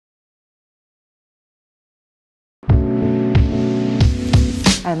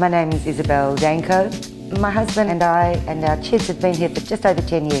Hi, my name is Isabel Danko. My husband and I and our kids have been here for just over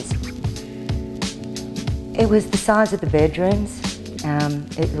 10 years. It was the size of the bedrooms,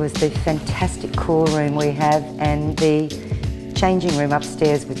 it was the fantastic cool room we have and the changing room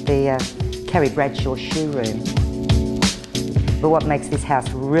upstairs with the Carrie Bradshaw shoe room. But what makes this house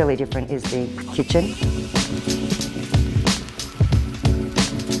really different is the kitchen.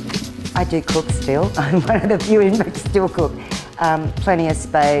 I do cook still. I'm one of the few inmates still cook. Plenty of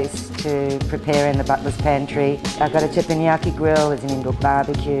space to prepare in the butler's pantry. I've got a teppanyaki grill, there's an indoor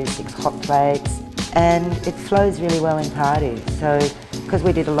barbecue, 6 hot plates, and it flows really well in parties. So, because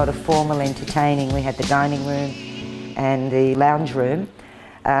we did a lot of formal entertaining, we had the dining room and the lounge room,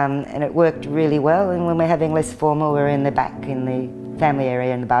 and it worked really well. And when we're having less formal, we're in the back, in the family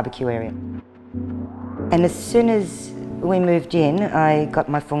area and the barbecue area. And as soon as we moved in, I got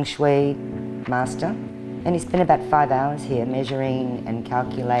my feng shui master. And he spent about 5 hours here measuring and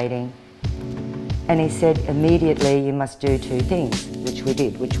calculating. And he said, immediately you must do 2 things, which we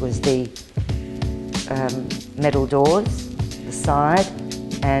did, which was the metal doors, the side,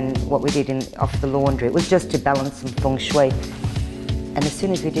 and what we did off the laundry. It was just to balance some feng shui. And as soon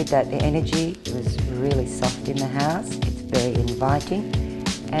as we did that, the energy was really soft in the house. It's very inviting.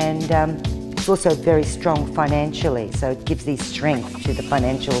 And it's also very strong financially, so it gives the strength to the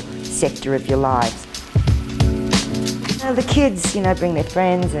financial sector of your lives. The kids, bring their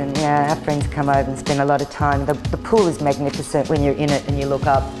friends, and our friends come over and spend a lot of time. The pool is magnificent when you're in it and you look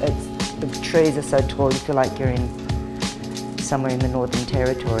up. The trees are so tall, you feel like you're in somewhere in the Northern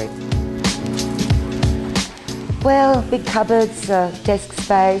Territory. Well, big cupboards, desk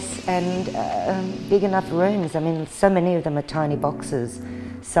space, and big enough rooms. I mean, so many of them are tiny boxes.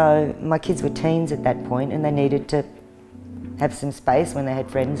 So my kids were teens at that point, and they needed to have some space when they had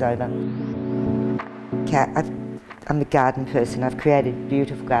friends over. I'm a garden person. I've created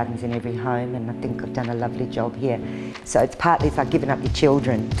beautiful gardens in every home, and I think I've done a lovely job here. So it's partly it's like giving up your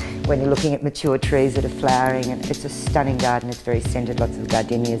children when you're looking at mature trees that are flowering, and it's a stunning garden. It's very scented, lots of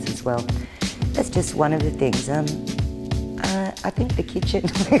gardenias as well. That's just one of the things. I think the kitchen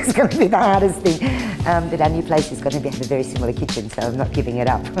is going to be the hardest thing, but our new place is going to have a very similar kitchen, so I'm not giving it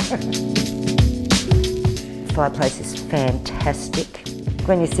up. The fireplace is fantastic.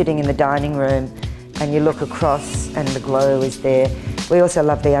 When you're sitting in the dining room and you look across and the glow is there. We also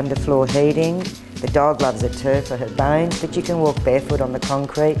love the underfloor heating. The dog loves it too for her bones, but you can walk barefoot on the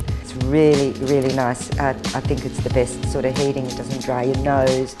concrete. It's really, really nice. I think it's the best sort of heating. It doesn't dry your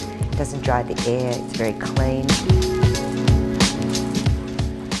nose, it doesn't dry the air, it's very clean.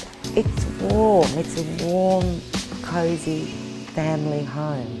 It's warm, it's a warm, cosy family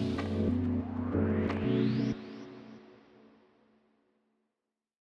home.